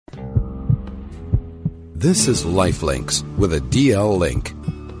This is Lifelinks with a DL link.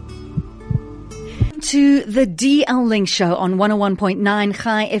 To the DL Link Show on 101.9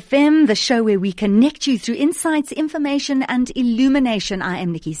 Chai FM, the show where we connect you through insights, information and illumination. I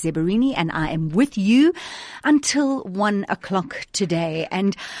am Nikki Zeberini and I am with you until 1 o'clock today.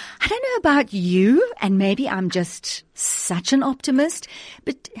 And I don't know about you, and maybe I'm just such an optimist,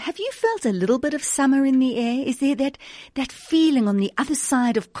 but have you felt a little bit of summer in the air? Is there that feeling on the other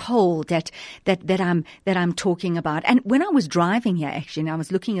side of cold that I'm talking about? And when I was driving here, actually, and I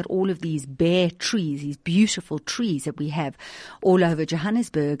was looking at all of these bare trees, these beautiful trees that we have all over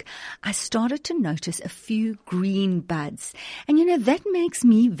Johannesburg, I started to notice a few green buds. And that makes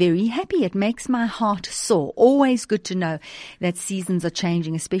me very happy. It makes my heart soar. Always good to know that seasons are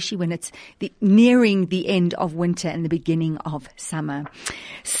changing, especially when it's nearing the end of winter and the beginning of summer.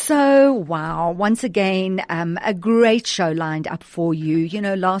 So, wow, once again, a great show lined up for you.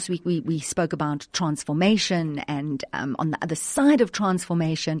 Last week we spoke about transformation and on the other side of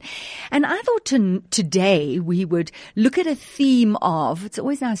transformation. And I thought today we would look at a theme of, it's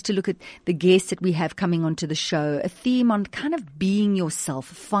always nice to look at the guests that we have coming onto the show, a theme on kind of being yourself,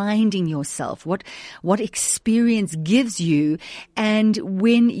 finding yourself, what experience gives you, and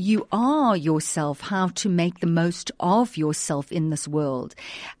when you are yourself, how to make the most of yourself in this world,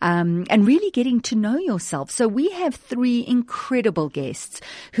 and really getting to know yourself. So we have three incredible guests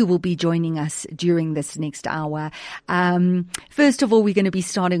who will be joining us during this next hour. First of all, we're going to be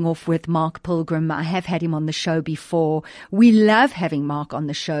starting off with Mark Pilgrim. I have had him on the show before. We love having Mark on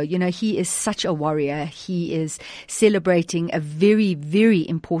the show. He is such a warrior. He is celebrating a very, very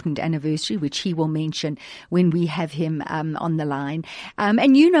important anniversary, which he will mention when we have him on the line.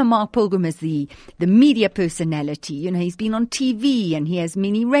 And Mark Pilgrim is the media personality. He's been on TV and he has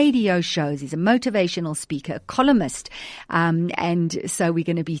many radio shows. He's a motivational speaker, a columnist. And so we're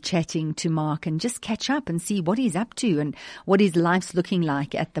going to be chatting to Mark and just catch up and see what he's up to and what his life's looking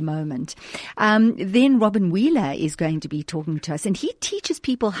like at the moment. Then Robin Wheeler is going to be talking to us, and he teaches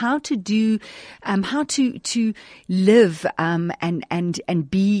people how to do, how to live, and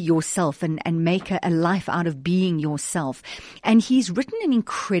be yourself and make a life out of being yourself. And he's written an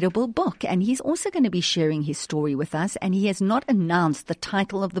incredible book, and he's also going to be sharing his story with us. And he has not announced the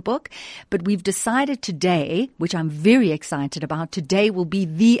title of the book, but we've decided today, which I'm very excited about, today will be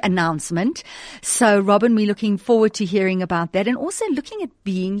the announcement. So Robin, we're looking forward to hearing about that, and also looking at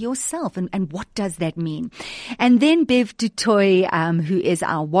being yourself and what does that mean. And then Bev du Toit, who is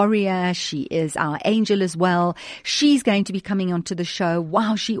our warrior, she is our angel as well. She's going to be coming onto the show.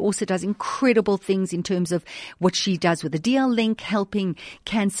 Wow, she also does incredible things in terms of what she does with the DL Link, helping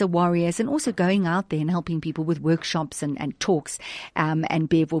cancer warriors, and also going out there and helping people with workshops and talks. And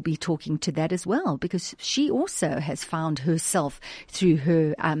Bev will be talking to that as well, because she also has found herself through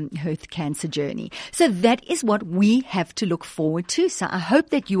her cancer journey. So that is what we have to look forward to. So I hope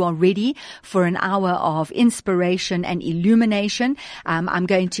that you are ready for an hour of inspiration and illumination. I'm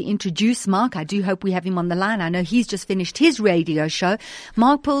going to introduce Mark. I do hope we have him on the line. I know he's just finished his radio show.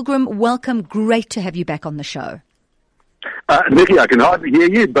 Mark Pilgrim, welcome. Great to have you back on the show. Nikki, I can hardly hear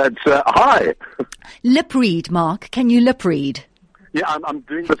you, but hi. Lip read, Mark. Can you lip read? Yeah, I'm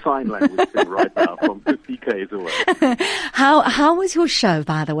doing the sign language thing right now from 50 k's away. How was your show,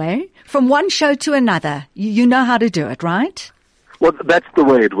 by the way? From one show to another. You know how to do it, right? Well, that's the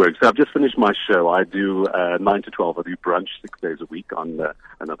way it works. I've just finished my show. I do 9 to 12. I do brunch 6 days a week on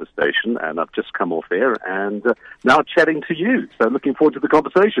another station, and I've just come off air and now chatting to you. So looking forward to the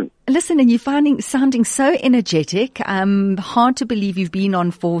conversation. Listen, and you're sounding so energetic. Hard to believe you've been on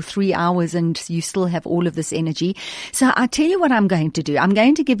for 3 hours and you still have all of this energy. So I'll tell you what I'm going to do. I'm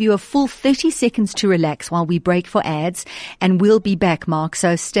going to give you a full 30 seconds to relax while we break for ads, and we'll be back, Mark.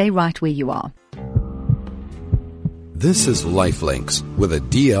 So stay right where you are. This is Lifelinks with a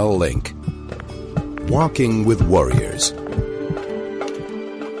DL link. Walking with Warriors.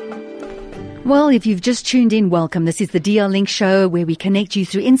 Well, if you've just tuned in, welcome. This is the DL Link Show, where we connect you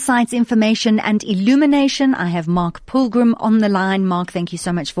through insights, information and illumination. I have Mark Pilgrim on the line. Mark, thank you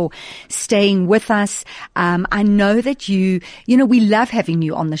so much for staying with us. I know that we love having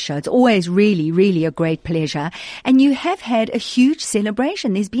you on the show. It's always really, really a great pleasure. And you have had a huge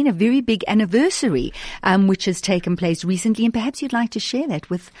celebration. There's been a very big anniversary, which has taken place recently, and perhaps you'd like to share that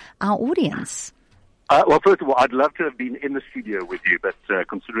with our audience. Well, first of all, I'd love to have been in the studio with you, but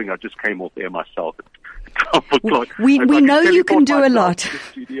considering I just came off air myself at 12 o'clock. We know you can do a lot.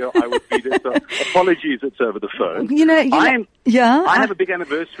 studio, I would be there. So apologies, it's over the phone. I have a big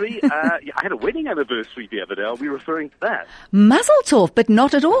anniversary. I had a wedding anniversary the other day. Are we referring to that? Mazel tov, but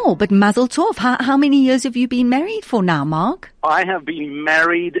not at all. But mazel tov. How many years have you been married for now, Mark? I have been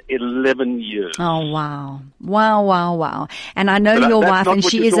married 11 years. Oh, wow. Wow. And I know your wife, and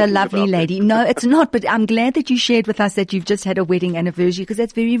she is a lovely lady. No, it's not, but I'm glad that you shared with us that you've just had a wedding anniversary, because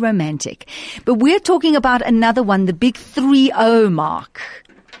that's very romantic. But we're talking about another one, the big 3-0, Mark.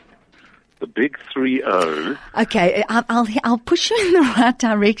 The big 3-0. Okay, I'll push you in the right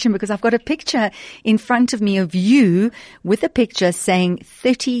direction, because I've got a picture in front of me of you with a picture saying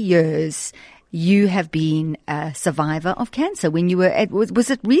 30 years you have been a survivor of cancer. When you were was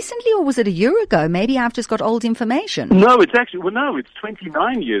it recently or was it a year ago? Maybe I've just got old information. No, it's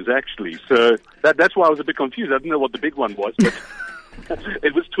 29 years actually. So that's why I was a bit confused. I didn't know what the big one was, but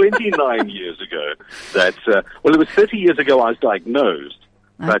it was 29 years ago that, it was 30 years ago I was diagnosed.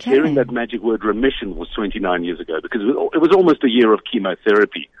 But Okay. hearing that magic word remission was 29 years ago, because it was almost a year of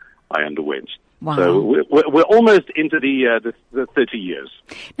chemotherapy I underwent. Wow. So we're almost into the 30 years.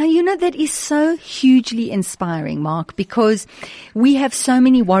 Now, that is so hugely inspiring, Mark, because we have so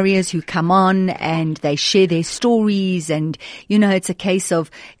many warriors who come on and they share their stories, and, it's a case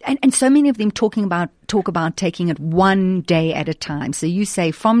of, and so many of them talk about taking it one day at a time. So you say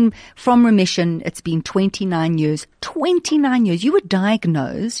from remission, it's been 29 years. 29 years. You were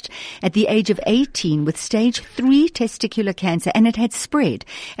diagnosed at the age of 18 with stage 3 testicular cancer, and it had spread.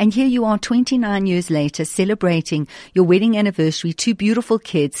 And here you are 29 years later, celebrating your wedding anniversary, 2 beautiful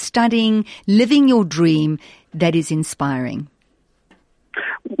kids, studying, living your dream. That is inspiring.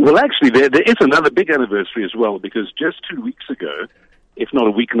 Well, actually, there is another big anniversary as well, because just 2 weeks ago, if not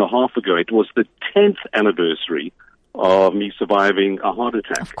a week and a half ago, it was the 10th anniversary of me surviving a heart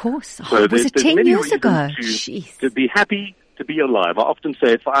attack. Of course. So Was it 10 years ago? To be happy to be alive. I often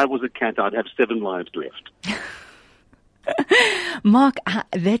say if I was a cat, I'd have 7 lives left. Mark,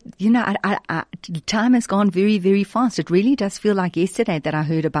 time has gone very, very fast. It really does feel like yesterday that I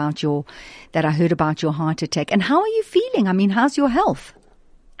heard about your heart attack. And how are you feeling? I mean, how's your health?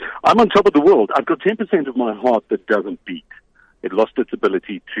 I'm on top of the world. I've got 10% of my heart that doesn't beat. It lost its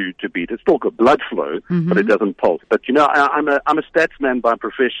ability to beat. It's still got blood flow, but it doesn't pulse. But I'm a stats man by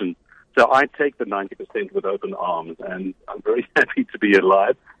profession, so I take the 90% with open arms, and I'm very happy to be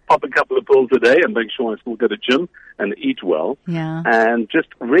alive. Pop a couple of pills a day and make sure I still go to gym and eat well. Yeah. And just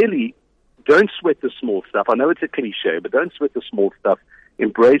really don't sweat the small stuff. I know it's a cliche, but don't sweat the small stuff.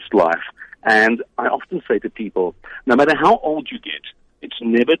 Embrace life. And I often say to people, no matter how old you get, it's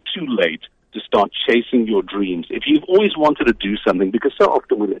never too late to start chasing your dreams. If you've always wanted to do something, because so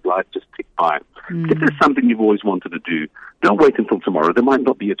often we let life just tick by. If there's something you've always wanted to do, don't wait until tomorrow. There might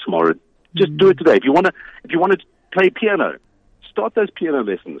not be a tomorrow. Just do it today. If you want to play piano, start those piano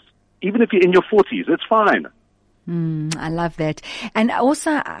lessons. Even if you're in your 40s, it's fine. I love that. And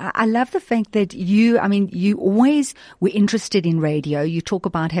also, I love the fact that you always were interested in radio. You talk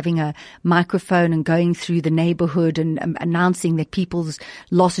about having a microphone and going through the neighborhood and announcing that people's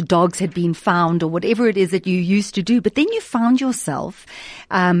lost dogs had been found, or whatever it is that you used to do. But then you found yourself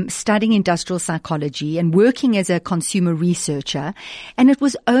studying industrial psychology and working as a consumer researcher. And it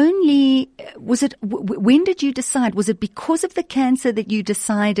was when did you decide? Was it because of the cancer that you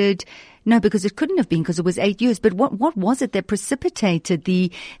decided? No, because it couldn't have been, because it was 8 years. But what was it that precipitated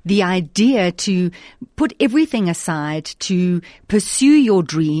the idea to put everything aside to pursue your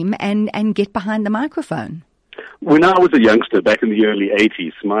dream and get behind the microphone? When I was a youngster back in the early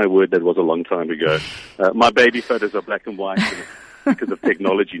 80s, my word, that was a long time ago. My baby photos are black and white because of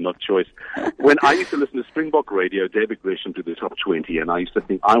technology, not choice. When I used to listen to Springbok Radio, David Gresham to the top 20, and I used to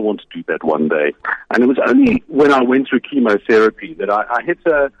think, I want to do that one day. And it was only when I went through chemotherapy that I hit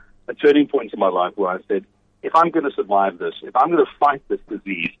a turning point in my life where I said, if I'm going to survive this, if I'm going to fight this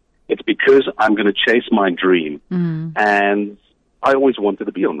disease, it's because I'm going to chase my dream. And I always wanted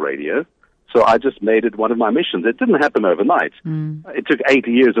to be on radio, so I just made it one of my missions. It didn't happen overnight. It took 8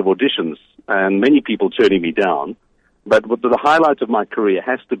 years of auditions and many people turning me down. But the highlight of my career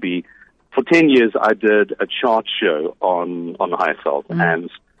has to be, for 10 years I did a chart show on Highveld,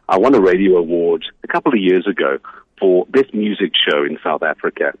 and I won a radio award a couple of years ago for Best Music Show in South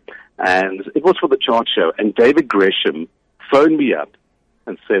Africa. And it was for the chart show. And David Gresham phoned me up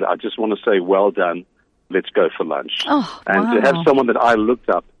and said, I just want to say, well done, let's go for lunch. Oh, and wow. to have someone that I looked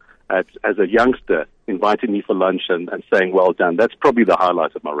up at as a youngster inviting me for lunch and saying, well done. That's probably the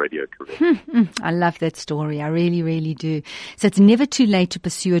highlight of my radio career. I love that story. I really, really do. So it's never too late to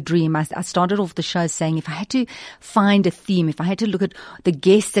pursue a dream. I started off the show saying if I had to find a theme, if I had to look at the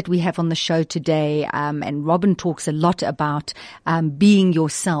guests that we have on the show today, and Robin talks a lot about being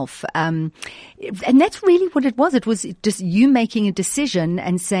yourself. And that's really what it was. It was just you making a decision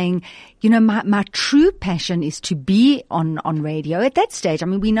and saying, you know, my true passion is to be on radio. At that stage, I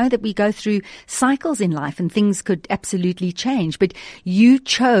mean, we know that we go through cycles in life and things could absolutely change, but you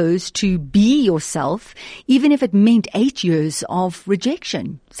chose to be yourself, even if it meant 8 years of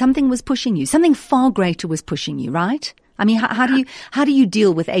rejection. Something was pushing you. Something far greater was pushing you, right? I mean, how do you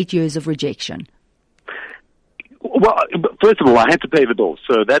deal with 8 years of rejection? Well, first of all, I had to pay the bills.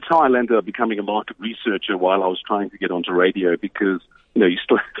 So that's how I ended up becoming a market researcher while I was trying to get onto radio, because, you know, you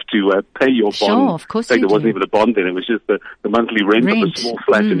still have to pay your bond. Sure, of course you do. There wasn't even a bond then. It was just the monthly rent of a small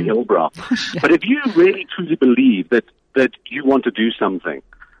flat in Hillbrow. Yeah. But if you really truly believe that you want to do something,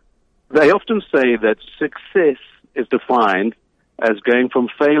 they often say that success is defined as going from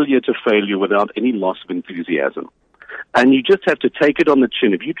failure to failure without any loss of enthusiasm. And you just have to take it on the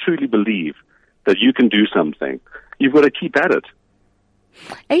chin. If you truly believe that you can do something, you've got to keep at it.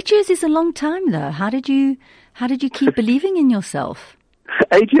 8 years is a long time, though. How did you keep believing in yourself?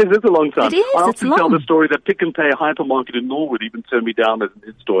 8 years is a long time. It is. I It's often long. tell the story that Pick and Pay hypermarket in Norwood even turned me down as an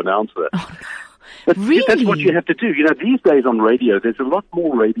in-store announcer. Oh, no. But Really? that's what you have to do. You know, these days on radio, there's a lot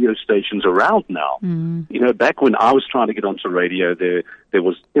more radio stations around now. You know, back when I was trying to get onto radio, there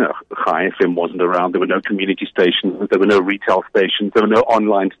was, you know, High FM wasn't around. There were no community stations. There were no retail stations. There were no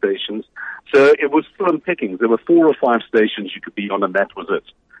online stations. So it was slim pickings. There were 4 or 5 stations you could be on, and that was it.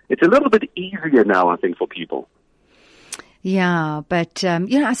 It's a little bit easier now, I think, for people. Yeah, but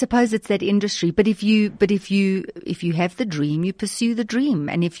you know, I suppose it's that industry. But if you have the dream, you pursue the dream.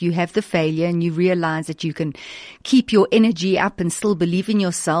 And if you have the failure and you realize that you can keep your energy up and still believe in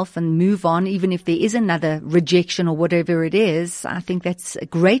yourself and move on, even if there is another rejection or whatever it is, I think that's a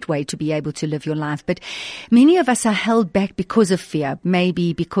great way to be able to live your life. But many of us are held back because of fear.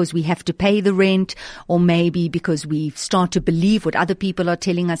 Maybe because we have to pay the rent, or maybe because we start to believe what other people are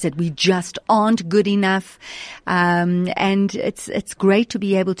telling us, that we just aren't good enough. And it's great to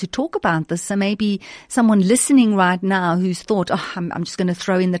be able to talk about this. So maybe someone listening right now who's thought, oh, I'm just going to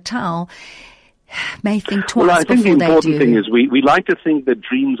throw in the towel, may think twice well, I think before the they important do. thing is we like to think that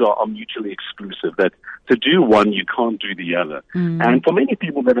dreams are mutually exclusive, that to do one, you can't do the other. And for many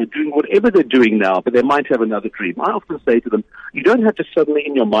people that are doing whatever they're doing now, but they might have another dream, I often say to them, you don't have to suddenly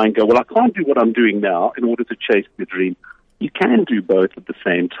in your mind go, well, I can't do what I'm doing now in order to chase the dream. You can do both at the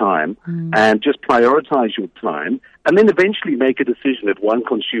same time and just prioritize your time, and then eventually make a decision if one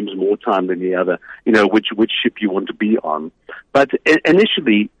consumes more time than the other, you know, which ship you want to be on. But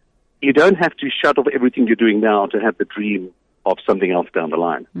initially, you don't have to shut off everything you're doing now to have the dream of something else down the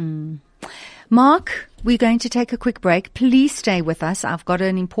line. Mark, we're going to take a quick break. Please stay with us. I've got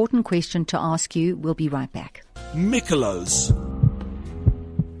an important question to ask you. We'll be right back. Mikolos.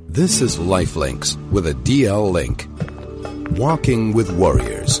 This is Lifelinks with a DL link. Walking with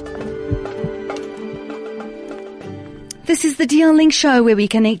Warriors. This is the DL Link Show, where we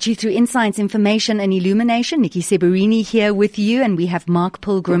connect you through insights, information, and illumination. Nikki Seberini here with you, and we have Mark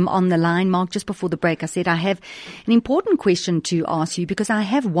Pilgrim on the line. Mark, just before the break, I said I have an important question to ask you, because I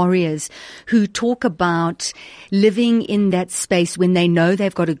have warriors who talk about living in that space when they know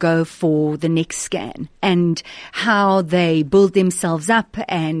they've got to go for the next scan, and how they build themselves up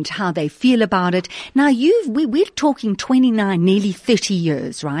and how they feel about it. Now, we're talking 29, nearly 30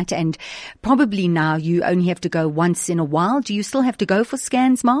 years, right? And probably now you only have to go once in a while. Do you still have to go for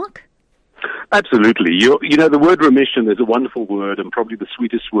scans, Mark? Absolutely. You know, the word remission is a wonderful word and probably the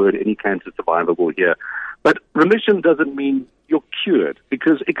sweetest word any cancer survivor will hear. But remission doesn't mean you're cured,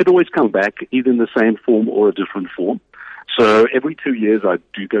 because it could always come back either in the same form or a different form. So every 2 years I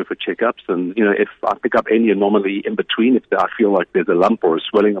do go for checkups, and, you know, if I pick up any anomaly in between, if I feel like there's a lump or a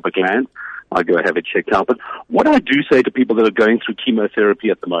swelling of a gland, I go have it checked out. But what I do say to people that are going through chemotherapy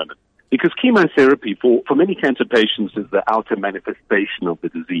at the moment, because chemotherapy for many cancer patients is the outer manifestation of the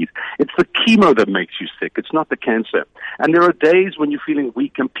disease. It's the chemo that makes you sick. It's not the cancer. And there are days when you're feeling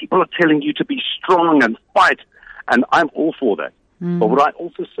weak and people are telling you to be strong and fight. And I'm all for that. But what I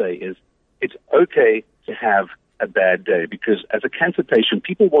also say is it's okay to have a bad day, because as a cancer patient,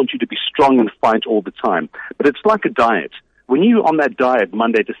 people want you to be strong and fight all the time. But it's like a diet. When you're on that diet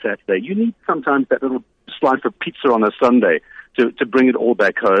Monday to Saturday, you need sometimes that little slice of pizza on a Sunday to bring it all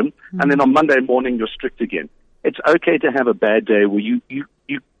back home. And then on Monday morning, you're strict again. It's okay to have a bad day where you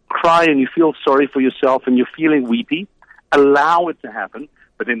cry and you feel sorry for yourself and you're feeling weepy. Allow it to happen,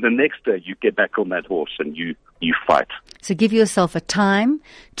 But then the next day you get back on that horse and you fight. So give yourself a time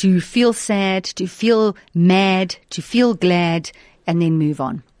to feel sad, to feel mad, to feel glad, and then move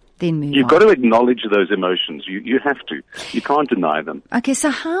on. You've got to acknowledge those emotions. You have to. You can't deny them. Okay, so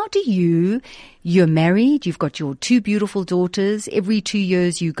how do you're married, you've got your 2 beautiful daughters, every 2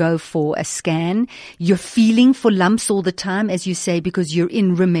 years you go for a scan, you're feeling for lumps all the time, as you say, because you're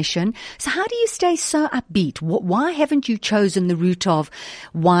in remission. So how do you stay so upbeat? Why haven't you chosen the route of,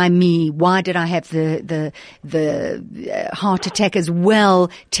 why me? Why did I have the heart attack as well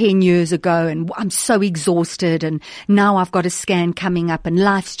 10 years ago, and I'm so exhausted, and now I've got a scan coming up and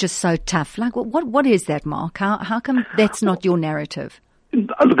life's just so tough? Like, what is that, Mark? How come that's not your narrative?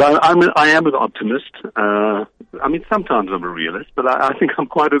 Look, I am an optimist. Sometimes I'm a realist, but I think I'm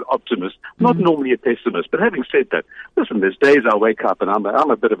quite an optimist. Not normally a pessimist, but having said that, listen, there's days I wake up and I'm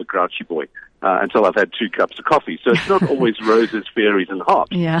a bit of a grouchy boy until I've had 2 cups of coffee. So it's not always roses, fairies, and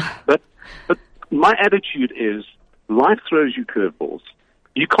harps. Yeah. But my attitude is, life throws you curveballs.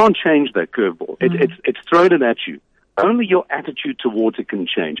 You can't change that curveball. It's thrown it at you. Only your attitude towards it can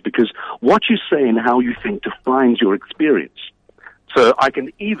change, because what you say and how you think defines your experience. So I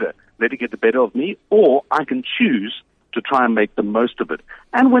can either let it get the better of me, or I can choose to try and make the most of it.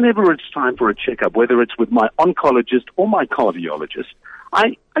 And whenever it's time for a checkup, whether it's with my oncologist or my cardiologist,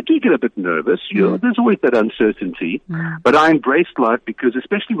 I do get a bit nervous. There's always that uncertainty. But I embraced life, because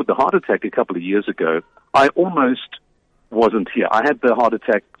especially with the heart attack a couple of years ago, I almost wasn't here. I had the heart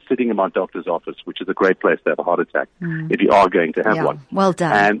attack sitting in my doctor's office, which is a great place to have a heart attack if you are going to have one. Well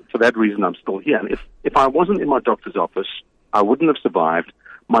done. And for that reason, I'm still here. And if I wasn't in my doctor's office, I wouldn't have survived.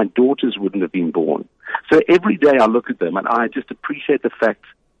 My daughters wouldn't have been born. So every day I look at them and I just appreciate the fact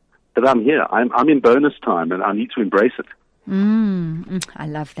that I'm here. I'm in bonus time and I need to embrace it. I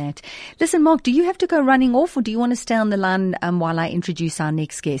love that. Listen, Mark, do you have to go running off, or do you want to stay on the line while I introduce our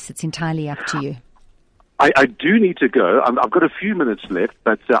next guest? It's entirely up to you. I do need to go. I've got a few minutes left,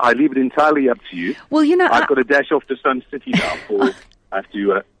 but I leave it entirely up to you. Well, I've got to dash off to Sun City now. I have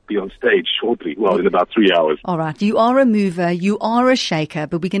to be on stage shortly, in about 3 hours. All right. You are a mover, you are a shaker,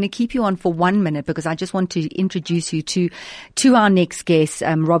 but we're going to keep you on for 1 minute, because I just want to introduce you to our next guest,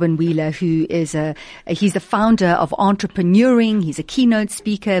 Robin Wheeler, who is he's the founder of Entrepreneuring. He's a keynote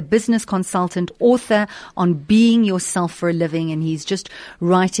speaker, business consultant, author on being yourself for a living, and he's just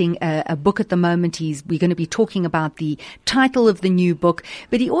writing a book at the moment. We're going to be talking about the title of the new book,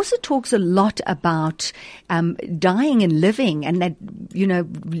 but he also talks a lot about dying and living, and that,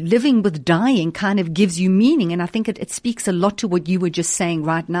 living with dying kind of gives you meaning. And I think it speaks a lot to what you were just saying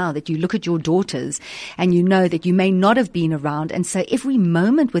right now, that you look at your daughters and you know that you may not have been around. And so every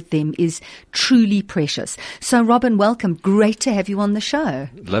moment with them is truly precious. So Robin, welcome. Great to have you on the show.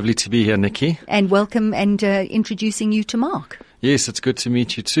 Lovely to be here, Nikki. And welcome, and introducing you to Mark. Yes, it's good to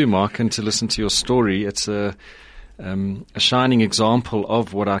meet you too, Mark, and to listen to your story. It's a shining example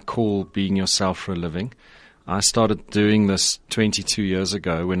of what I call being yourself for a living. I started doing this 22 years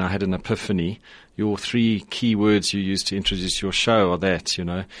ago when I had an epiphany. Your 3 key words you used to introduce your show are that,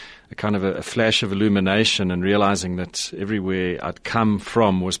 a kind of a flash of illumination, and realizing that everywhere I'd come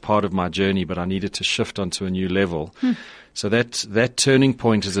from was part of my journey, but I needed to shift onto a new level. So that turning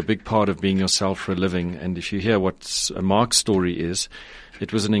point is a big part of being yourself for a living. And if you hear what Mark's story is,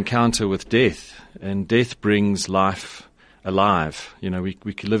 it was an encounter with death, and death brings life alive.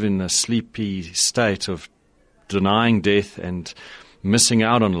 We could live in a sleepy state of denying death and missing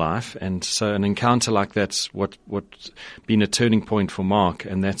out on life. And so an encounter like that's what been a turning point for Mark,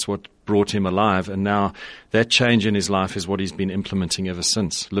 and that's what brought him alive. And now that change in his life is what he's been implementing ever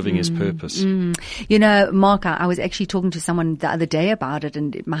since, living his purpose. Mark, I was actually talking to someone the other day about it,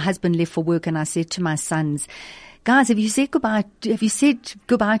 and my husband left for work, and I said to my sons, guys, have you said goodbye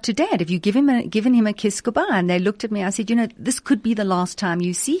to Dad? Have you given him a kiss goodbye? And they looked at me. I said, this could be the last time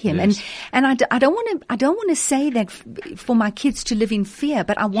you see him. Yes. And I don't want to say that for my kids to live in fear,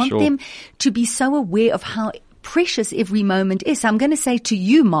 but I want them to be so aware of how precious every moment is. So I'm going to say to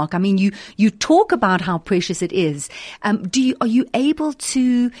you, Mark, you talk about how precious it is. Are you able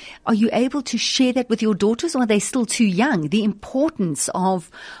to share that with your daughters, or are they still too young? The importance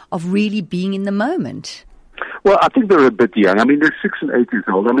of really being in the moment. Well, I think they're a bit young. They're 6 and 8 years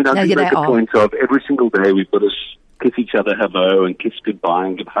old. I do make a point of every single day we've got to kiss each other hello and kiss goodbye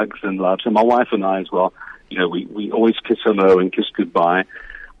and give hugs and love. So my wife and I as well, we always kiss hello and kiss goodbye.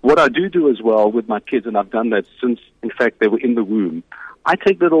 What I do as well with my kids, and I've done that since, in fact, they were in the womb, I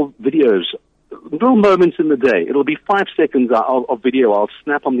take little videos, little moments in the day. It'll be 5 seconds of video I'll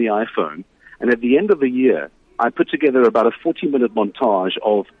snap on the iPhone, and at the end of the year, I put together about a 40-minute montage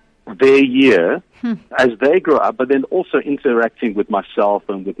of their year as they grow up, but then also interacting with myself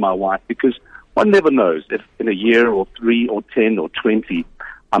and with my wife, because one never knows if in a year or 3 or 10 or 20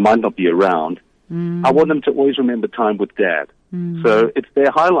 I might not be around. I want them to always remember time with Dad. So it's their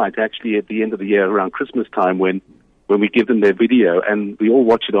highlight actually at the end of the year around Christmas time when we give them their video and we all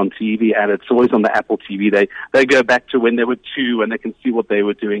watch it on TV, and it's always on the Apple TV. They go back to when they were 2 and they can see what they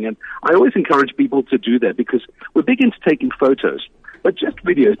were doing. And I always encourage people to do that because we're big into taking photos, but just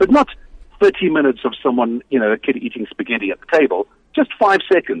videos, but not 30 minutes of someone, a kid eating spaghetti at the table. Just 5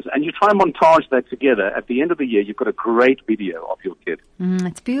 seconds, and you try and montage that together. At the end of the year, you've got a great video of your kid.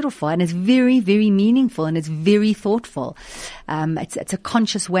 It's beautiful, and it's very, very meaningful, and it's very thoughtful. It's a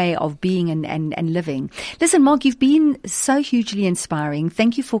conscious way of being and living. Listen, Mark, you've been so hugely inspiring.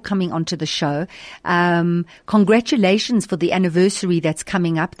 Thank you for coming onto the show. Congratulations for the anniversary that's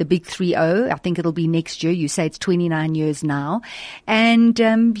coming up, the big 3-0. I think it'll be next year. You say it's 29 years now. And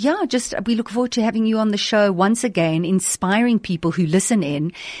we look forward to having you on the show once again, inspiring people who listen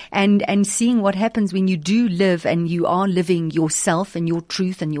in and seeing what happens when you do live and you are living yourself and your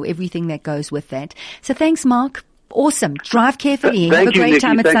truth and your everything that goes with that. So thanks, Mark. Awesome. Drive carefully. Have a great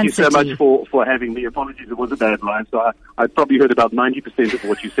time at Sun City. Thank you so much for having me. Apologies, it was a bad line, so I probably heard about 90% of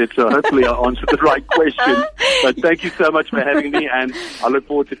what you said, so hopefully I answered the right question. But thank you so much for having me, and I look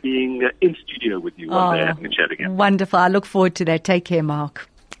forward to being in studio with you one day having a chat again. Wonderful. I look forward to that. Take care, Mark.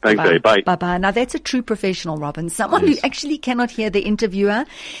 Thanks, Dave. Bye. Bye-bye. Now, that's a true professional, Robin. Someone who actually cannot hear the interviewer,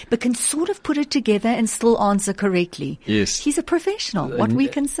 but can sort of put it together and still answer correctly. Yes. He's a professional.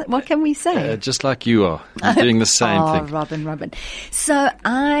 What can we say? Just like you are. You're doing the same thing. Robin. So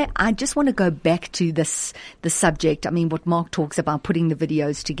I just want to go back to the subject. I mean, what Mark talks about, putting the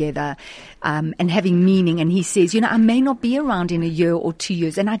videos together, and having meaning. And he says, I may not be around in a year or 2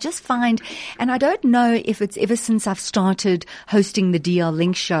 years. And I just find, and I don't know if it's ever since I've started hosting the DL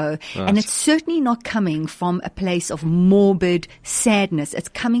Link show, and it's certainly not coming from a place of morbid sadness. It's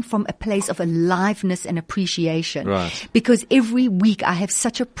coming from a place of aliveness and appreciation. Right. Because every week I have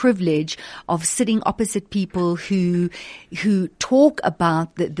such a privilege of sitting opposite people who talk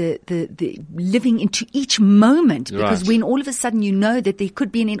about the living into each moment. Because when all of a sudden you know that there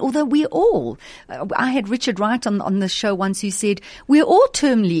could be an end, although we're all, I had Richard Wright on the show once who said, we're all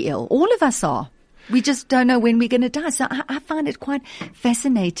terminally ill. All of us are. We just don't know when we're going to die. So I find it quite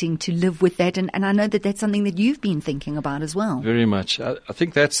fascinating to live with that. And I know that that's something that you've been thinking about as well. Very much. I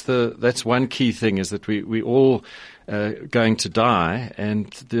think that's one key thing, is that we all going to die,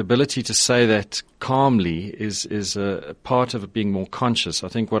 and the ability to say that calmly is a part of being more conscious. I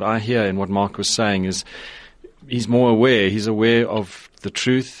think what I hear and what Mark was saying is he's more aware. He's aware of the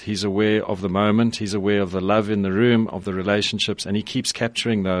truth. He's aware of the moment. He's aware of the love in the room, of the relationships, and he keeps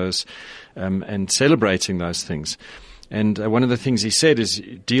capturing those and celebrating those things. And one of the things he said is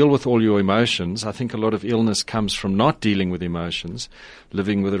deal with all your emotions. I think a lot of illness comes from not dealing with emotions,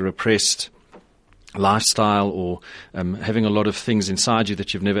 living with a repressed lifestyle, or having a lot of things inside you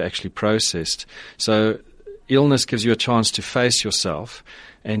that you've never actually processed. So illness gives you a chance to face yourself.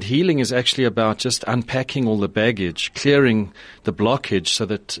 And healing is actually about just unpacking all the baggage, clearing the blockage so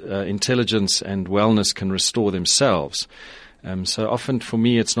that intelligence and wellness can restore themselves. So often for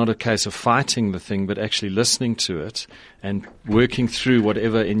me, it's not a case of fighting the thing, but actually listening to it and working through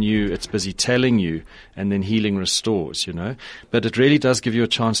whatever in you it's busy telling you, and then healing restores, But it really does give you a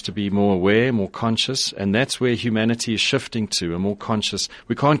chance to be more aware, more conscious, and that's where humanity is shifting to, a more conscious.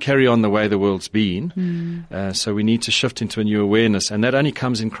 We can't carry on the way the world's been, so we need to shift into a new awareness, and that only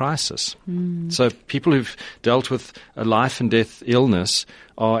comes in crisis. So people who've dealt with a life and death illness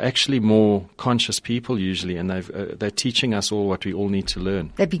are actually more conscious people usually, and they're teaching us all what we all need to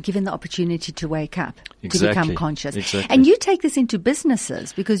learn. They've been given the opportunity to wake up, exactly, to become conscious. Exactly. And you take this into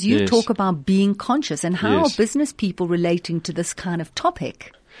businesses, because you talk about being conscious, and how are business people relating to this kind of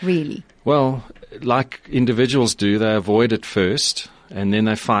topic, really? Well, like individuals do, they avoid it first, and then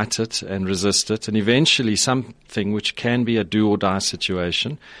they fight it and resist it, and eventually something which can be a do-or-die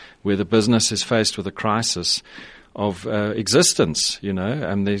situation where the business is faced with a crisis of existence,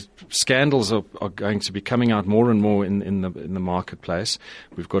 and the scandals are going to be coming out more and more in the marketplace.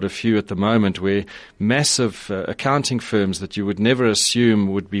 We've got a few at the moment where massive accounting firms that you would never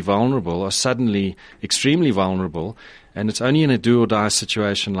assume would be vulnerable are suddenly extremely vulnerable. And it's only in a do-or-die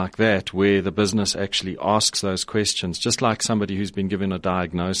situation like that where the business actually asks those questions, just like somebody who's been given a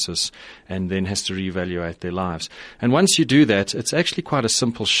diagnosis and then has to reevaluate their lives. And once you do that, it's actually quite a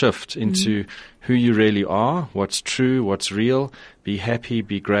simple shift into who you really are, what's true, what's real. Be happy,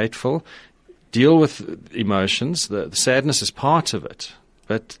 be grateful. Deal with emotions. The sadness is part of it,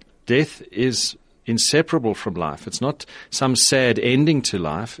 but death is inseparable from life. It's not some sad ending to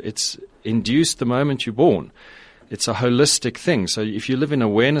life. It's induced the moment you're born. It's a holistic thing. So if you live in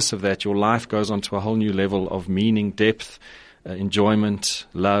awareness of that, your life goes on to a whole new level of meaning, depth, enjoyment,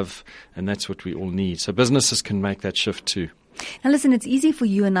 love, and that's what we all need. So businesses can make that shift too. Now listen, it's easy for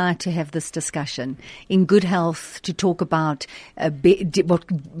you and I to have this discussion in good health, to talk about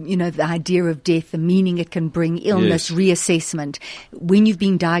the idea of death, the meaning it can bring, illness, Yes. reassessment. When you've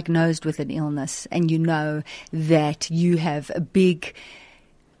been diagnosed with an illness and you know that you have a big,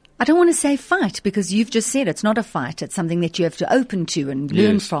 I don't want to say fight, because you've just said it's not a fight. It's something that you have to open to and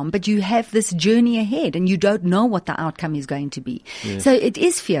learn Yes. from. But you have this journey ahead and you don't know what the outcome is going to be. Yes. So it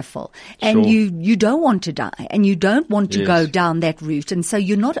is fearful. And Sure. you don't want to die and you don't want to Yes. go down that route. And so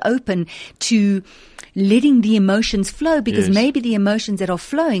you're not open to letting the emotions flow, because Yes. maybe the emotions that are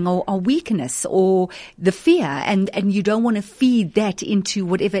flowing are weakness or the fear, and you don't want to feed that into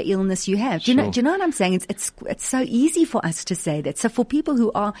whatever illness you have. Do you know what I'm saying? It's so easy for us to say that. So for people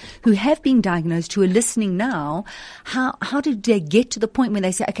who have been diagnosed, who are listening now, how did they get to the point where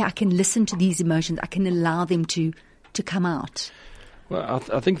they say, okay, I can listen to these emotions, I can allow them to come out? Well,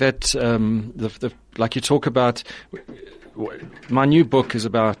 I think that like you talk about, my new book is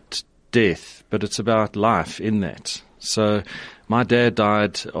about death, but it's about life in that. So my dad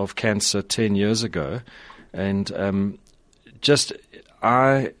died of cancer 10 years ago, and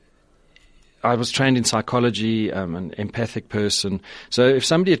I was trained in psychology, an empathic person. So if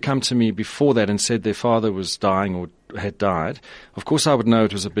somebody had come to me before that and said their father was dying or had died, of course I would know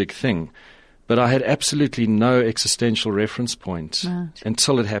it was a big thing. But I had absolutely no existential reference point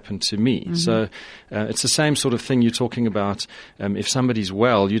until it happened to me. Mm-hmm. So it's the same sort of thing you're talking about. If somebody's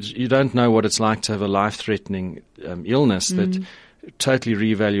well, you don't know what it's like to have a life-threatening illness that totally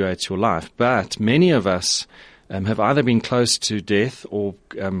reevaluates your life. But many of us have either been close to death or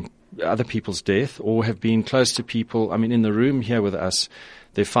other people's death, or have been close to people. I mean, in the room here with us,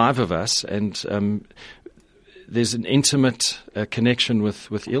 there are 5 of us, and there's an intimate connection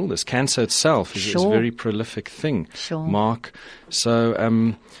with illness. Cancer itself is a very prolific thing, Mark.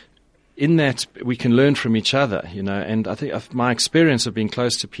 So in that, we can learn from each other, and I think my experience of being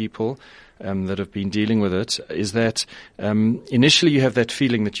close to people that have been dealing with it is that initially you have that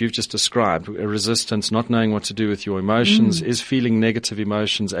feeling that you've just described, a resistance, not knowing what to do with your emotions. Is feeling negative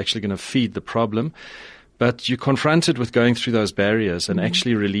emotions actually going to feed the problem? But you're confronted with going through those barriers and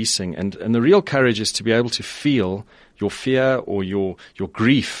actually releasing. And the real courage is to be able to feel your fear or your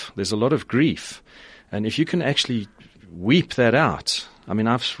grief. There's a lot of grief. And if you can actually weep that out. I mean,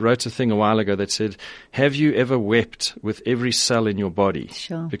 I've wrote a thing a while ago that said, have you ever wept with every cell in your body?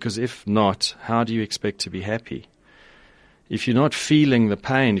 Sure. Because if not, how do you expect to be happy? If you're not feeling the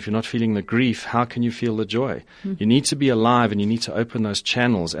pain, if you're not feeling the grief, how can you feel the joy? You need to be alive and you need to open those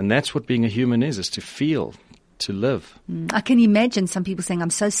channels. And that's what being a human is to feel, to live. I can imagine some people saying, I'm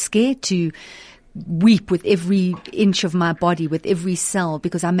so scared to weep with every inch of my body, with every cell,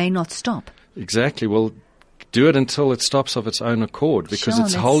 because I may not stop. Exactly. Well, do it until it stops of its own accord, because Sure,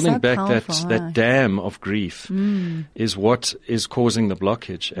 it's that's holding so back powerful, that dam of grief is what is causing the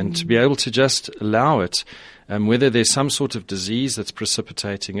blockage. And to be able to just allow it, whether there's some sort of disease that's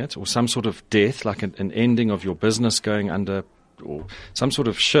precipitating it, or some sort of death, like an ending of your business going under, or some sort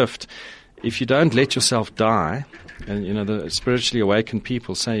of shift, if you don't let yourself die, and the spiritually awakened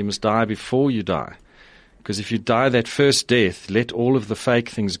people say you must die before you die. Because if you die that first death, let all of the fake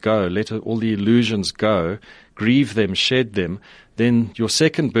things go, let all the illusions go, grieve them, shed them, then your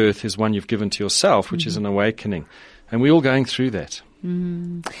second birth is one you've given to yourself, which is an awakening. And we're all going through that.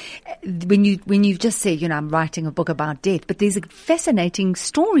 When you've just said, I'm writing a book about death, but there's a fascinating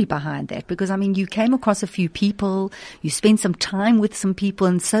story behind that, because you came across a few people, you spent some time with some people,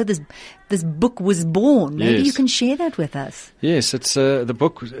 and so this book was born. Maybe Yes. you can share that with us. Yes, it's the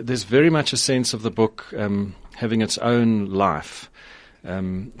book. There's very much a sense of the book having its own life.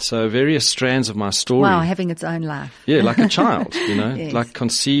 So various strands of my story. Wow, having its own life. Yeah, like a child, Yes. like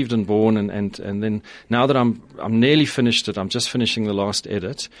conceived and born, and then now that I'm nearly finished it, I'm just finishing the last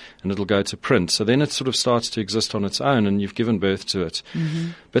edit, and it'll go to print. So then it sort of starts to exist on its own, and you've given birth to it.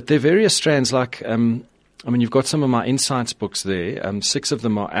 But there are various strands, like you've got some of my insights books there. 6 of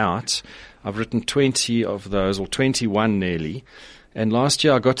them are out. I've written 20 of those, or 21 nearly. And last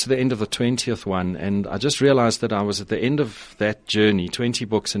year I got to the end of the 20th one, and I just realized that I was at the end of that journey. 20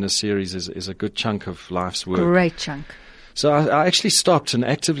 books in a series is a good chunk of life's work. Great chunk. So I actually stopped and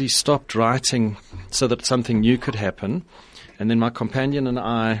actively stopped writing so that something new could happen. And then my companion and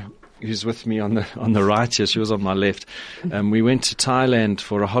I who's with me on the right here, she was on my left. We went to Thailand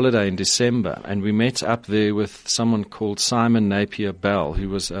for a holiday in December, and we met up there with someone called Simon Napier Bell, who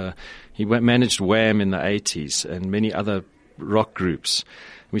was managed Wham in the 80s and many other rock groups.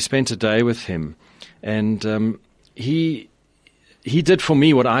 We spent a day with him, and he did for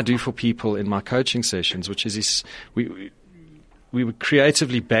me what I do for people in my coaching sessions, which is we were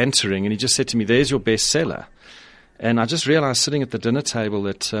creatively bantering, and he just said to me, "There's your bestseller." And I just realized sitting at the dinner table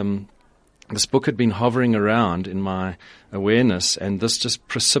that this book had been hovering around in my awareness, and this just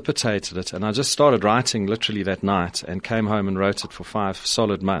precipitated it. And I just started writing literally that night and came home and wrote it for 5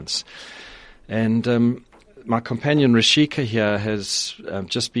 solid months. And my companion Rashika here has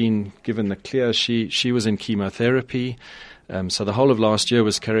just been given the clear. She was in chemotherapy. So the whole of last year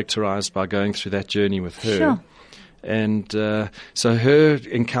was characterized by going through that journey with her. Sure. And so her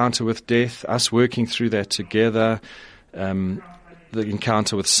encounter with death, us working through that together, the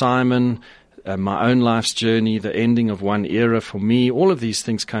encounter with Simon, my own life's journey, the ending of one era for me, all of these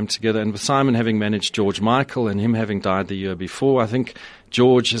things came together. And with Simon having managed George Michael and him having died the year before, I think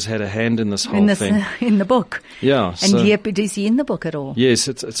George has had a hand in this whole thing. In the book. Yeah. And yep, is he in the book at all? Yes,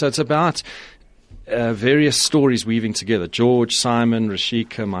 it's about various stories weaving together. George, Simon,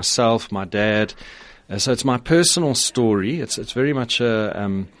 Rashika, myself, my dad. So it's my personal story. It's very much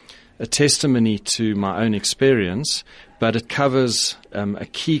a testimony to my own experience, but it covers a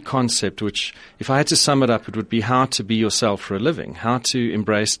key concept, which, if I had to sum it up, it would be how to be yourself for a living, how to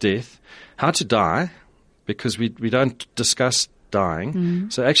embrace death, how to die, because we don't discuss dying.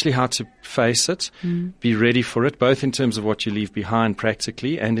 So actually how to face it, be ready for it, both in terms of what you leave behind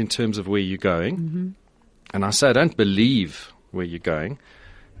practically and in terms of where you're going. And I say, don't believe where you're going.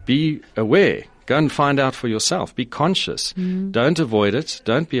 Be aware. Go and find out for yourself. Be conscious. Don't avoid it.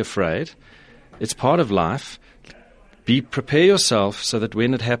 Don't be afraid. It's part of life. Prepare yourself so that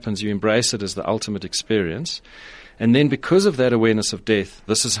when it happens, you embrace it as the ultimate experience. And then because of that awareness of death,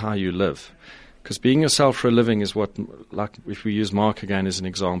 this is how you live. Because being yourself for a living is what, like if we use Mark again as an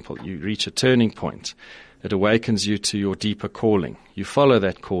example, you reach a turning point. It awakens you to your deeper calling. You follow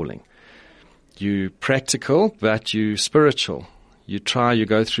that calling. You practical, but you spiritual. You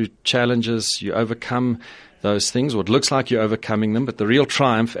go through challenges, you overcome those things, or it looks like you're overcoming them, but the real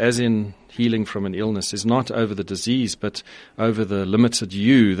triumph, as in healing from an illness, is not over the disease, but over the limited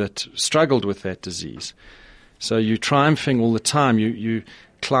you that struggled with that disease. So you're triumphing all the time. You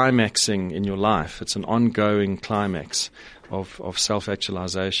climaxing in your life. It's an ongoing climax of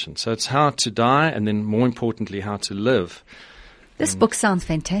self-actualization. So it's how to die, and then more importantly, how to live. This book sounds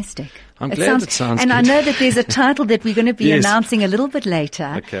fantastic. I'm glad it sounds and good. I know that there's a title that we're going to be announcing a little bit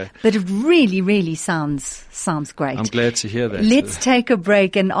later. Okay. But it really, really sounds great. I'm glad to hear that. Let's take a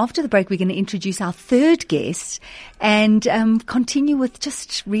break, and after the break we're going to introduce our third guest and continue with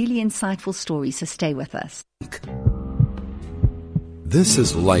just really insightful stories, so stay with us. This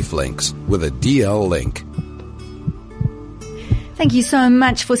is Lifelinks with a DL link. Thank you so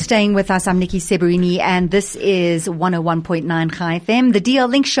much for staying with us. I'm Nikki Seberini, and this is 101.9 Chai FM, the DL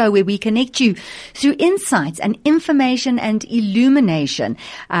Link show, where we connect you through insights and information and illumination.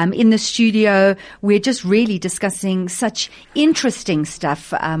 In the studio, we're just really discussing such interesting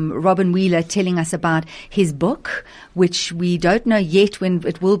stuff. Robin Wheeler telling us about his book, which we don't know yet when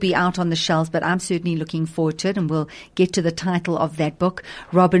it will be out on the shelves, but I'm certainly looking forward to it, and we'll get to the title of that book.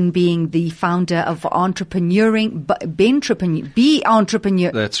 Robin being the founder of Entrepreneuring, Be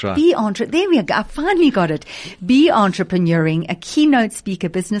Entrepreneur. That's right. There we go. I finally got it. Be Entrepreneuring, a keynote speaker,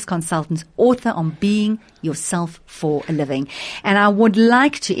 business consultant, author on being yourself for a living. And I would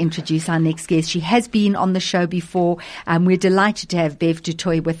like to introduce our next guest. She has been on the show before. We're delighted to have Bev du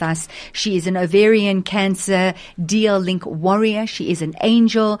Toit with us. She is an ovarian cancer DL Link warrior. She is an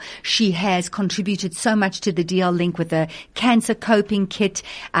angel. She has contributed so much to the DL Link with a cancer coping kit.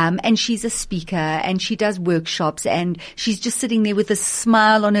 And she's a speaker, and she does workshops, and she's just sitting there with a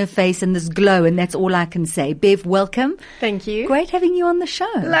smile on her face and this glow, and that's all I can say. Bev, welcome. Thank you. Great having you on the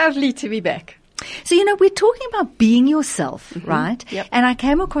show. Lovely to be back. So, we're talking about being yourself, right? Yep. And I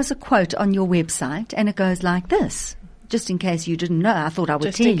came across a quote on your website, and it goes like this. Just in case you didn't know, I thought I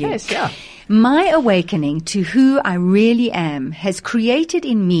would tell you. Just in case, yeah. My awakening to who I really am has created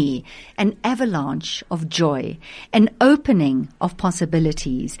in me an avalanche of joy, an opening of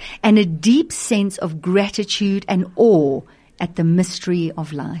possibilities, and a deep sense of gratitude and awe at the mystery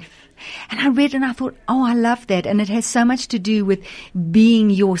of life. And I read and I thought, oh, I love that. And it has so much to do with being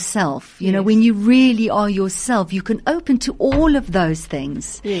yourself. You know, when you really are yourself, you can open to all of those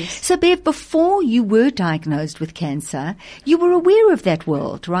things. Yes. So, Bev, before you were diagnosed with cancer, you were aware of that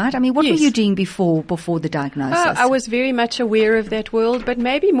world, right? I mean, what were you doing before the diagnosis? I was very much aware of that world, but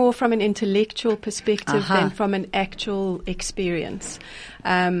maybe more from an intellectual perspective than from an actual experience.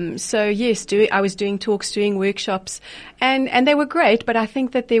 So yes, I was doing talks, doing workshops, and they were great, but I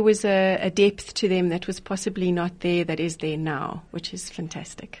think that there was a depth to them that was possibly not there that is there now, which is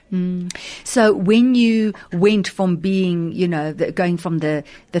fantastic. So when you went from being, you know, going from the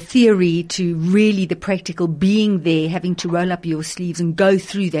theory to really the practical, being there, having to roll up your sleeves and go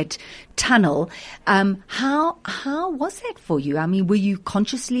through that tunnel, how was that for you? I mean, were you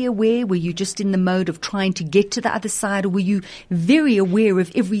consciously aware? Were you just in the mode of trying to get to the other side, or were you very aware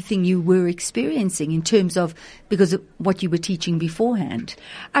of everything you were experiencing in terms of, because of what you were teaching beforehand?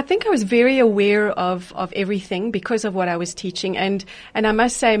 I think I was very aware of everything because of what I was teaching. And I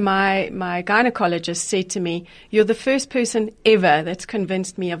must say my gynecologist said to me, "You're the first person ever that's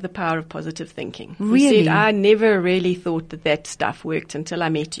convinced me of the power of positive thinking." Really? He said, "I never really thought that stuff worked until I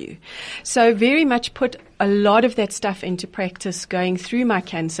met you." So very much put a lot of that stuff into practice going through my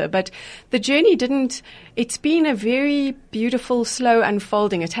cancer. But the journey it's been a very beautiful, slow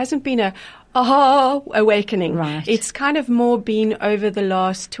unfolding. It hasn't been a awakening. Right. It's kind of more been over the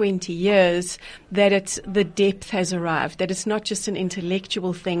last 20 years that the depth has arrived, that it's not just an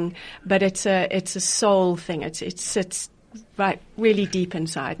intellectual thing, but it's a soul thing. It sits right really deep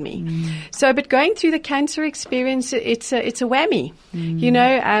inside me. So, but going through the cancer experience, it's a whammy. You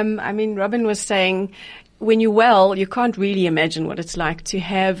know, I mean, Robin was saying, when you're well, you can't really imagine what it's like to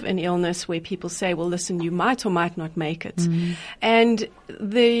have an illness where people say, well, listen, you might or might not make it. And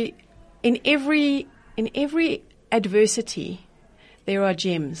in every adversity, there are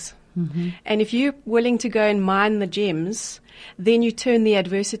gems. And if you're willing to go and mine the gems, then you turn the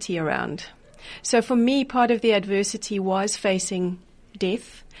adversity around. So for me, part of the adversity was facing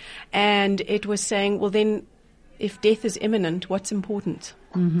death, and it was saying, well, then if death is imminent, what's important?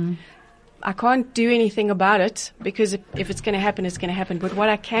 I can't do anything about it, because if it's going to happen, it's going to happen. But what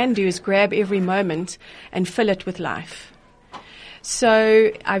I can do is grab every moment and fill it with life.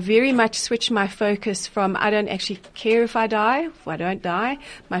 So I very much switch my focus from, I don't actually care if I die, if I don't die.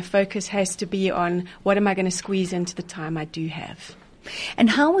 My focus has to be on, what am I going to squeeze into the time I do have? And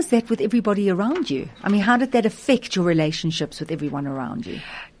how was that with everybody around you? I mean, how did that affect your relationships with everyone around you?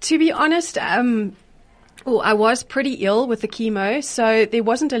 To be honest, I was pretty ill with the chemo, so there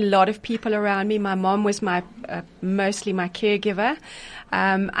wasn't a lot of people around me. My mom was mostly my caregiver.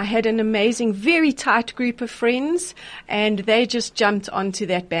 I had an amazing, very tight group of friends, and they just jumped onto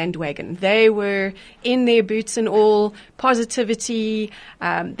that bandwagon. They were in their boots and all, positivity.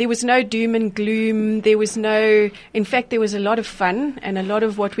 There was no doom and gloom. In fact, there was a lot of fun and a lot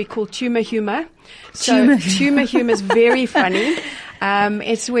of what we call tumor humor. So tumor humor is very funny.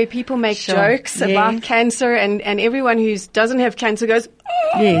 It's where people make jokes about cancer, and everyone who doesn't have cancer goes,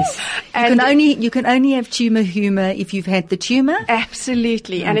 oh! Yes. You can only have tumor humor if you've had the tumor?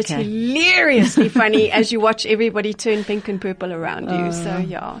 Absolutely. And it's hilariously funny as you watch everybody turn pink and purple around you. So,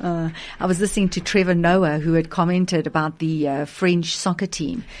 yeah. I was listening to Trevor Noah, who had commented about the French soccer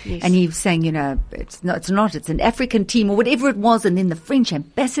team. Yes. And he was saying, you know, it's an African team or whatever it was. And then the French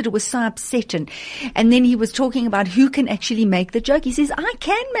ambassador was so upset. And then he was talking about who can actually make the joke. He says, I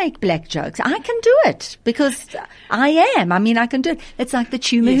can make black jokes. I can do it because I am. I mean, I can do it. It's like the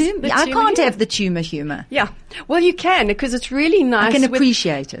tumor humor. I can't have the tumor humor. Yeah. Well, you can, because it's really nice. I can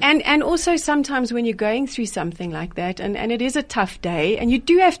appreciate it. And also sometimes when you're going through something like that, and it is a tough day, and you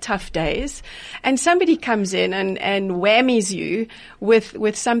do have tough days, and somebody comes in and whammies you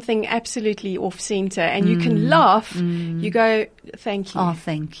with something absolutely off center, and you can laugh, you go, thank you. Oh,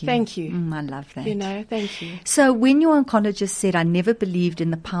 thank you. Thank you. I love that. You know, thank you. So when your oncologist said, I never believed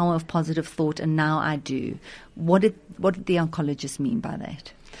in the power of positive thought, and now I do, what did the oncologist mean by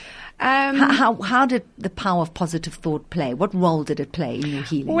that? How did the power of positive thought play? What role did it play in your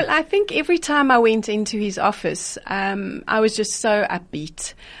healing? Well, I think every time I went into his office, I was just so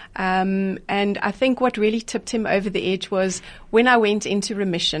upbeat. And I think what really tipped him over the edge was when I went into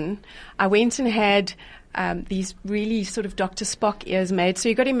remission, I went and had these really sort of Dr. Spock ears made. So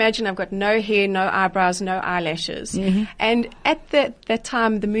you've got to imagine I've got no hair, no eyebrows, no eyelashes. Mm-hmm. And at that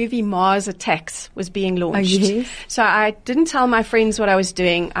time, the movie Mars Attacks was being launched. Oh, yes. So I didn't tell my friends what I was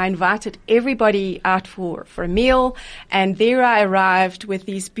doing. I invited everybody out for a meal. And there I arrived with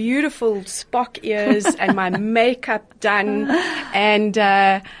these beautiful Spock ears and my makeup done.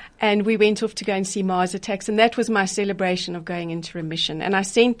 And we went off to go and see Mars Attacks, and that was my celebration of going into remission. And I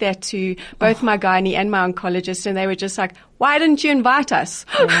sent that to both my gynae and my oncologist, and they were just like, why didn't you invite us?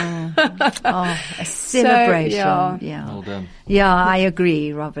 A celebration. So, yeah. Well done. Yeah, I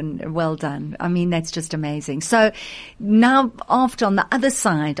agree, Robin. Well done. I mean, that's just amazing. So now, after on the other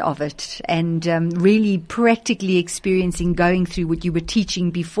side of it, and really practically experiencing going through what you were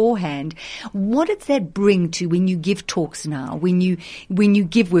teaching beforehand, what does that bring to when you give talks now, when you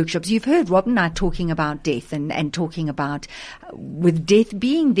give workshops? You've heard Robin and I talking about death and talking about with death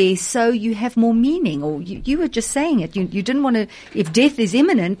being there, so you have more meaning. Or you were just saying it. You didn't want to. If death is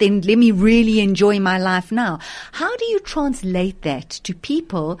imminent, then let me really enjoy my life now. How do you translate that to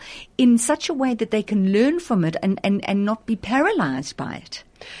people in such a way that they can learn from it and not be paralyzed by it?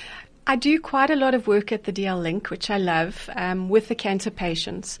 I do quite a lot of work at the DL Link, which I love, with the cancer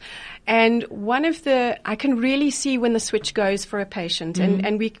patients. And I can really see when the switch goes for a patient,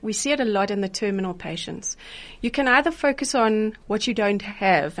 and we see it a lot in the terminal patients. You can either focus on what you don't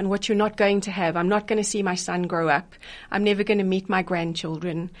have and what you're not going to have. I'm not going to see my son grow up. I'm never going to meet my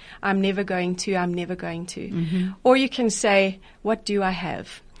grandchildren. I'm never going to. Mm-hmm. Or you can say, what do I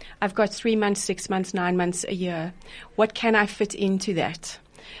have? I've got 3 months, 6 months, 9 months, a year. What can I fit into that?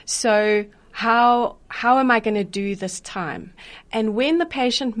 So how am I going to do this time? And when the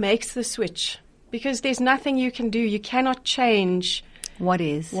patient makes the switch, because there's nothing you can do, you cannot change what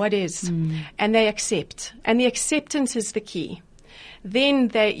is. And they accept. And the acceptance is the key. Then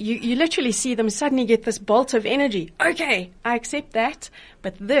you literally see them suddenly get this bolt of energy. Okay, I accept that,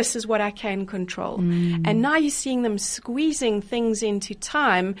 but this is what I can control. And now you're seeing them squeezing things into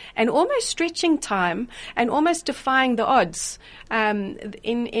time and almost stretching time and almost defying the odds,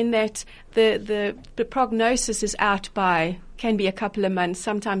 in that the prognosis is out by can be a couple of months,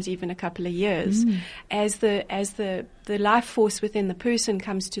 sometimes even a couple of years, as the life force within the person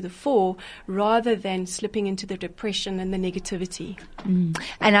comes to the fore, rather than slipping into the depression and the negativity.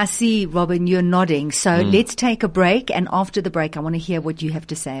 And I see, Robin, you're nodding. So let's take a break, and after the break, I want to hear what you have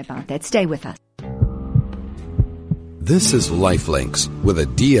to say about that. Stay with us. This is Lifelinks with a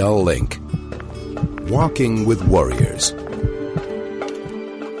DL link. Walking with Warriors.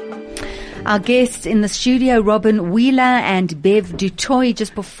 Our guests in the studio, Robin Wheeler and Bev du Toit.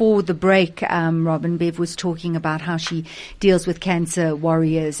 Just before the break, Robin, Bev was talking about how she deals with cancer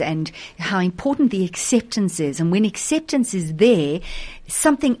warriors and how important the acceptance is. And when acceptance is there,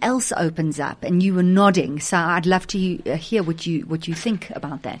 something else opens up, and you were nodding. So I'd love to hear what you think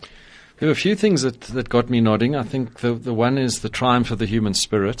about that. There were a few things that got me nodding. I think the one is the triumph of the human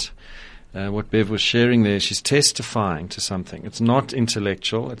spirit. What Bev was sharing there, she's testifying to something. It's not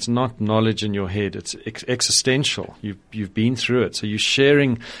intellectual. It's not knowledge in your head. It's existential. You've been through it. So you're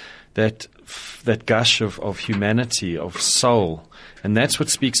sharing that gush of humanity, of soul. And that's what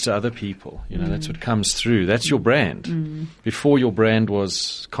speaks to other people. That's what comes through. That's your brand. Before, your brand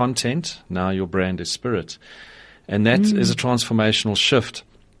was content. Now your brand is spirit. And that is a transformational shift.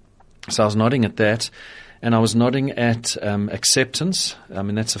 So I was nodding at that. And I was nodding at acceptance. I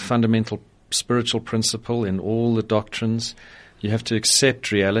mean, that's a fundamental spiritual principle in all the doctrines. You have to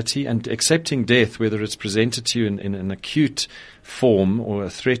accept reality, and accepting death, whether it's presented to you in an acute form or a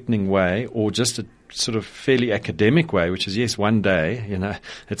threatening way, or just a sort of fairly academic way, which is, yes, one day,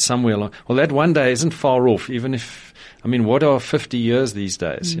 it's somewhere along. Well, that one day isn't far off, even if, what are 50 years these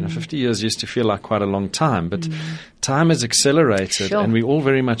days? 50 years used to feel like quite a long time, but time has accelerated, and we're all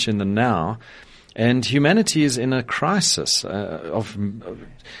very much in the now. And humanity is in a crisis of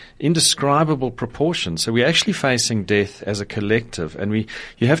indescribable proportions. So we're actually facing death as a collective, and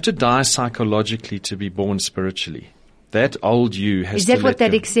you have to die psychologically to be born spiritually. That old you has to. Is that what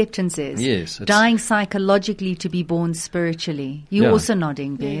that acceptance is? Yes. Dying psychologically to be born spiritually. You're also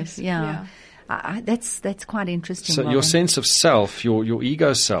nodding, Bev. Yes, yeah. That's quite interesting. So Robin. your sense of self, your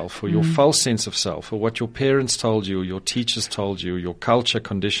ego self, or your false sense of self, or what your parents told you, or your teachers told you, or your culture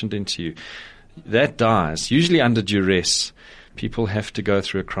conditioned into you, that dies, usually under duress. People have to go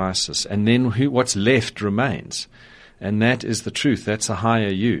through a crisis, and then what's left remains, and that is the truth. That's a higher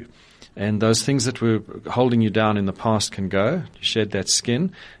you, and those things that were holding you down in the past can go. You shed that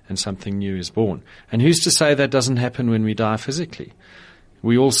skin, and something new is born. And who's to say that doesn't happen when we die physically?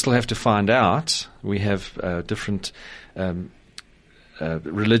 We all still have to find out. We have different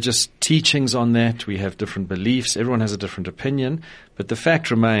religious teachings on that. We have different beliefs. Everyone has a different opinion. But the fact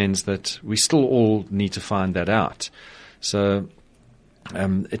remains that we still all need to find that out. So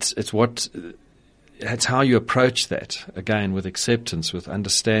it's what it's how you approach that, again, with acceptance, with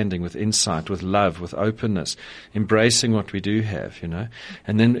understanding, with insight, with love, with openness, embracing what we do have,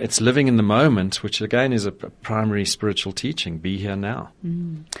 And then it's living in the moment, which again is a primary spiritual teaching. Be here now.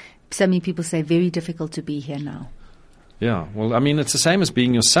 So many people say very difficult to be here now. Yeah, well, I mean, it's the same as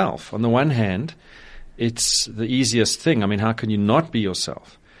being yourself. On the one hand, it's the easiest thing. I mean, how can you not be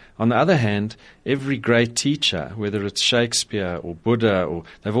yourself? On the other hand, every great teacher, whether it's Shakespeare or Buddha,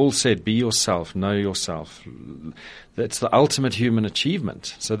 they've all said, be yourself, know yourself. That's the ultimate human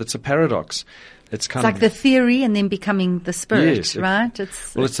achievement. So that's a paradox. It's like the theory and then becoming the spirit, yes, right?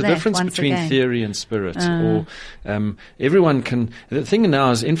 It's the difference between theory and spirit. Or everyone can. The thing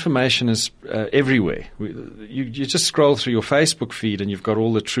now is information is everywhere. You just scroll through your Facebook feed and you've got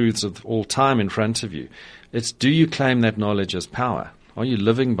all the truths of all time in front of you. It's, do you claim that knowledge as power? Are you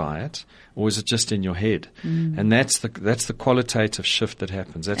living by it, or is it just in your head? And that's the qualitative shift that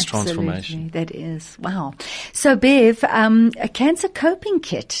happens. That's Absolutely. Transformation. That is. Wow. So, Bev, a cancer coping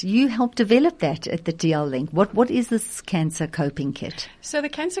kit. You helped develop that at the DL Link. What is this cancer coping kit? So the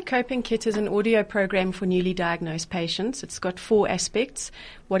Cancer Coping Kit is an audio program for newly diagnosed patients. It's got 4 aspects.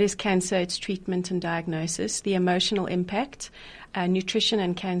 What is cancer, its treatment and diagnosis, the emotional impact, nutrition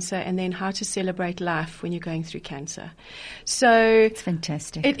and cancer, and then how to celebrate life when you're going through cancer. So it's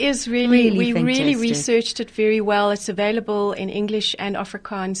fantastic. It is really we fantastic. Really researched it very well. It's available in English and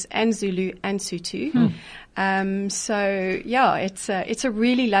Afrikaans and Zulu and Sotho. So yeah, it's a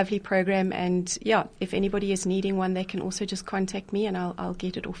really lovely program, and yeah, if anybody is needing one, they can also just contact me and I'll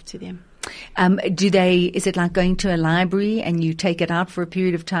get it off to them. Is it like going to a library and you take it out for a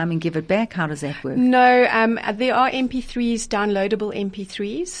period of time and give it back? How does that work? No, there are MP3s, downloadable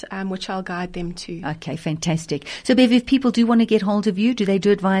MP3s, which I'll guide them to. Okay, fantastic. So, Bev, if people do want to get hold of you, do they do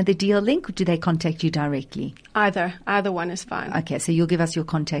it via the DL Link or do they contact you directly? Either one is fine. Okay, so you'll give us your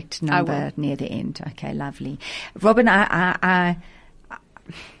contact number near the end. Okay, lovely. Robin,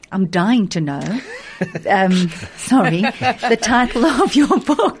 I'm dying to know, the title of your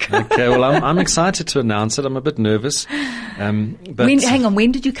book. Okay, well, I'm excited to announce it. I'm a bit nervous. But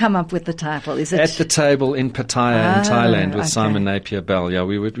when did you come up with the title? Is it at the table in Pattaya in Thailand with Simon Napier Bell? Yeah,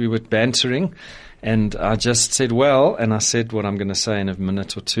 we were bantering, and I just said, and I said what I'm going to say in a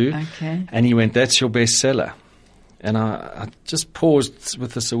minute or two. Okay. And he went, "That's your bestseller," and I just paused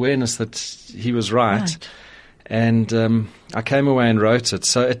with this awareness that he was right. And I came away and wrote it.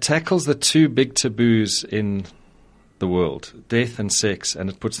 So it tackles the 2 big taboos in the world, death and sex, and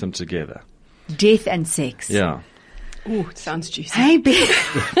it puts them together. Death and sex. Yeah. Ooh, it sounds juicy. Hey, Bev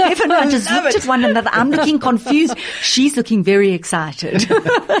and I just looked at one another. I'm looking confused. She's looking very excited.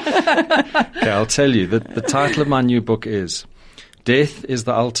 Okay, I'll tell you. The title of my new book is Death is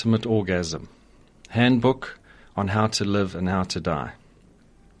the Ultimate Orgasm, Handbook on How to Live and How to Die.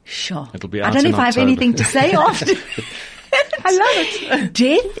 Sure. It'll be out I don't know in if I have October. anything to say after. I love it.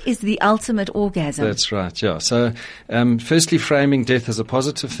 Death is the ultimate orgasm. That's right, yeah. So, firstly, framing death as a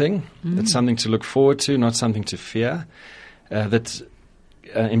positive thing. It's something to look forward to, not something to fear.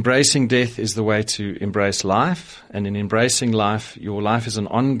 Embracing death is the way to embrace life. And in embracing life, your life is an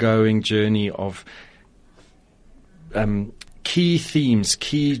ongoing journey of key themes,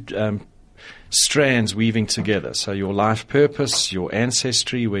 strands weaving together. So your life purpose, your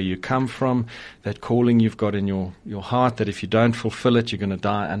ancestry, where you come from, that calling you've got in your heart, that if you don't fulfill it, you're going to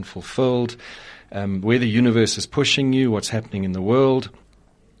die unfulfilled, where the universe is pushing you, what's happening in the world,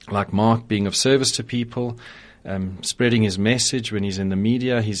 like Mark being of service to people, spreading his message when he's in the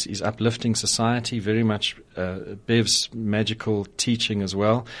media, he's uplifting society, very much Bev's magical teaching as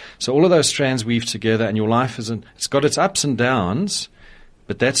well. So all of those strands weave together, and your life it's got its ups and downs.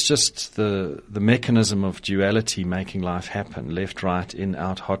 But that's just the mechanism of duality making life happen. Left, right, in,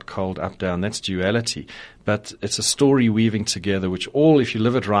 out, hot, cold, up, down. That's duality. But it's a story weaving together, which all, if you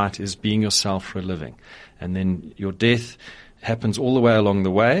live it right, is being yourself for a living. And then your death happens all the way along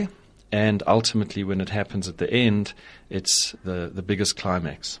the way. And ultimately, when it happens at the end, it's the biggest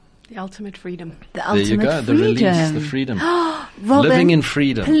climax. The ultimate freedom. The ultimate there you go, freedom. the release, the freedom. Robin, living in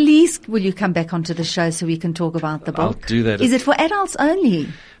freedom. Please, will you come back onto the show so we can talk about the book? I'll do that. Is it for adults only?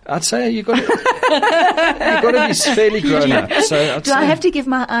 I'd say you've got to be fairly grown up. So Do I have to give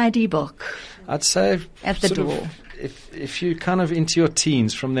my ID book? I'd say at the door. If you're kind of into your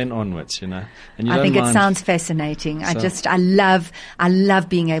teens from then onwards, and you I think don't it sounds fascinating. So. I love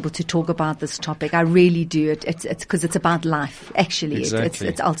being able to talk about this topic. I really do. It's because it's about life. Actually, exactly.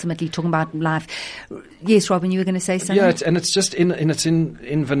 It's ultimately talking about life. Yes, Robin, you were going to say something. Yeah, it's just in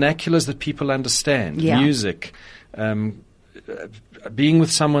vernaculars that people understand. Yeah. Music. Being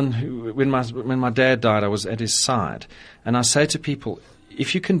with someone who, when my dad died, I was at his side, and I say to people,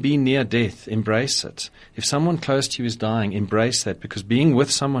 if you can be near death, embrace it. If someone close to you is dying, embrace that, because being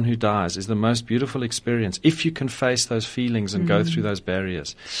with someone who dies is the most beautiful experience if you can face those feelings and go through those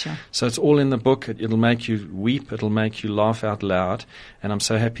barriers. Sure. So it's all in the book. It'll make you weep. It'll make you laugh out loud. And I'm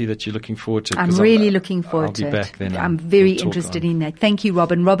so happy that you're looking forward to it. I'm really looking forward I'll to be it. back then. I'm very We'll interested on. in that. Thank you,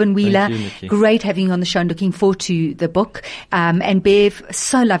 Robin. Robin Wheeler, Thank you, Nikki. great having you on the show and looking forward to the book. And Bev,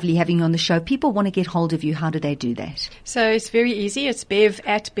 so lovely having you on the show. People want to get hold of you. How do they do that? So it's very easy. It's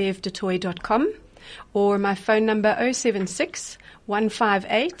bev@bevdutoit.com, or my phone number 076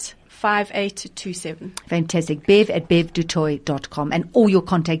 158 5827. Fantastic. Bev@bevdutoit.com, and all your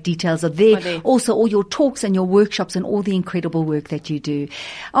contact details are there. Are there. Also, all your talks and your workshops and all the incredible work that you do.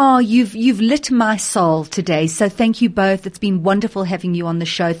 Oh, you've lit my soul today. So thank you both. It's been wonderful having you on the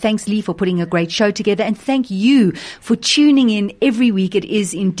show. Thanks, Lee, for putting a great show together, and thank you for tuning in every week. It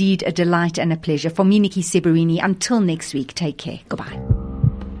is indeed a delight and a pleasure. From me, Nikki Seberini, until next week, take care. Goodbye.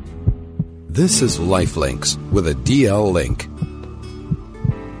 This is Lifelinks with a DL link.